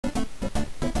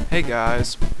Hey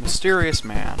guys, Mysterious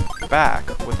Man, back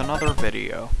with another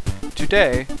video.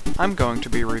 Today, I'm going to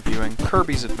be reviewing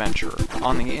Kirby's Adventure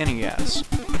on the NES.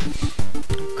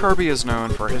 Kirby is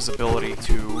known for his ability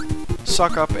to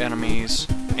suck up enemies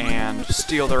and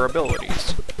steal their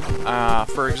abilities.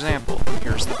 For example,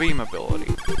 here's the beam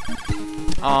ability.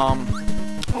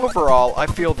 Overall, I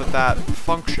feel that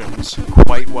functions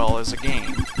quite well as a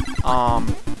game.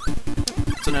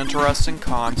 It's an interesting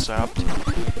concept,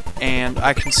 and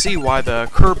I can see why the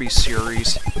Kirby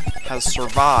series has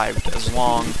survived as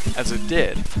long as it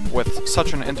did, with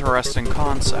such an interesting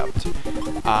concept.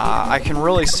 I can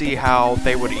really see how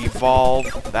they would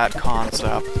evolve that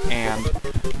concept and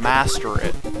master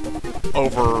it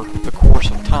over the course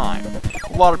of time.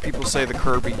 A lot of people say the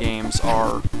Kirby games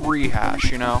are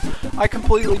rehash, you know. I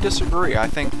completely disagree. I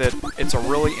think that it's a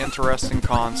really interesting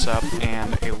concept,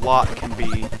 and a lot can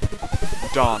be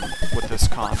done with this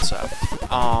concept.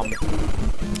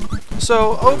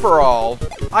 So overall,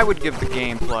 I would give the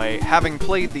gameplay, having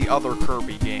played the other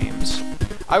Kirby games,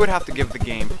 I would have to give the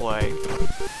gameplay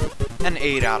an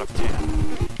 8 out of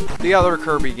 10. The other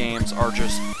Kirby games are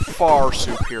just far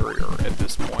superior at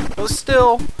this point, but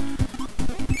still,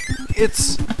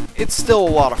 it's still a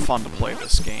lot of fun to play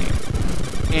this game.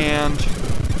 And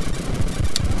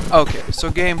okay,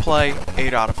 so gameplay,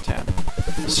 8 out of 10.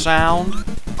 Sound,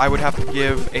 I would have to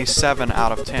give a 7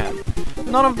 out of 10.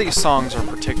 None of these songs are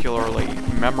particularly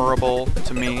memorable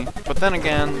to me, but then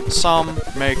again, some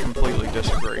may completely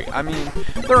disagree. I mean,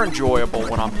 they're enjoyable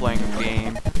when I'm playing a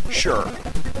game, sure,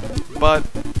 but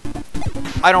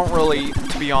I don't really,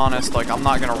 to be honest, like, I'm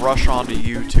not gonna rush onto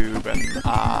YouTube and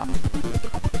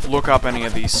look up any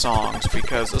of these songs,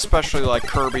 because especially like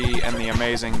Kirby and the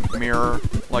Amazing Mirror,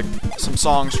 like some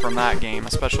songs from that game,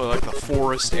 especially like the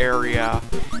forest area,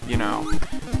 you know,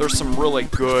 there's some really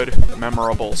good,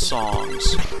 memorable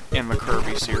songs in the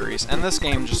Kirby series, and this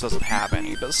game just doesn't have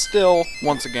any. But still,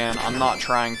 once again, I'm not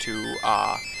trying to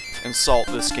insult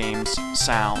this game's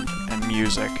sound and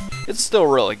music. It's still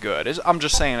really good. I'm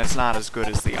just saying it's not as good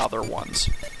as the other ones.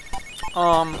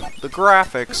 The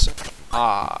graphics,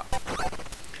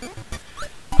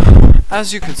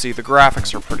 as you can see, the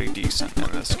graphics are pretty decent in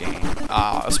this game,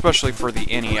 especially for the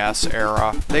NES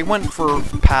era. They went for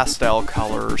pastel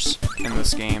colors in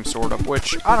this game, sort of,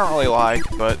 which I don't really like,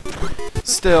 but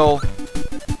still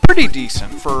pretty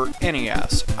decent for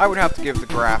NES. I would have to give the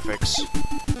graphics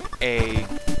a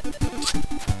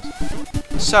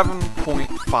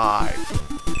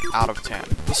 7.5 out of 10.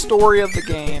 The story of the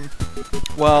game,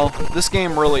 well, this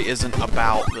game really isn't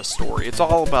about the story. It's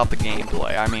all about the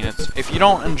gameplay. I mean, if you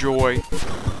don't enjoy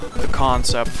the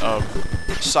concept of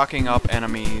sucking up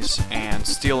enemies and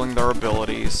stealing their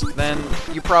abilities, then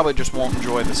you probably just won't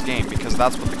enjoy this game, because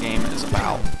that's what the game is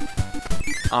about.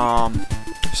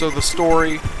 So the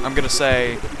story, I'm gonna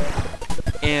say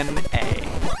NA,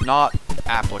 not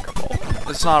applicable.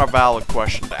 It's not a valid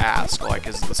question to ask, like,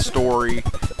 is the story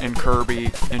in Kirby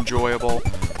enjoyable?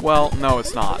 Well, no,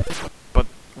 it's not. But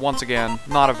once again,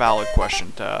 not a valid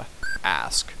question to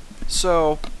ask.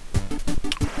 So,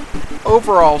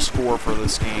 overall score for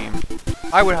this game,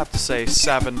 I would have to say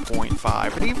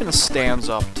 7.5. It even stands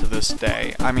up to this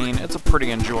day. I mean, it's a pretty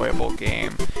enjoyable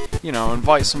game. You know,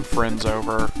 invite some friends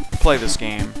over, play this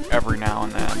game every now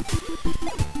and then,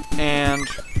 and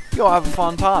you'll have a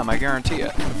fun time, I guarantee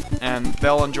it. And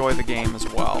they'll enjoy the game as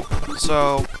well.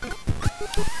 So,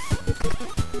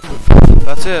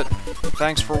 that's it.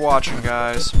 Thanks for watching,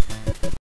 guys.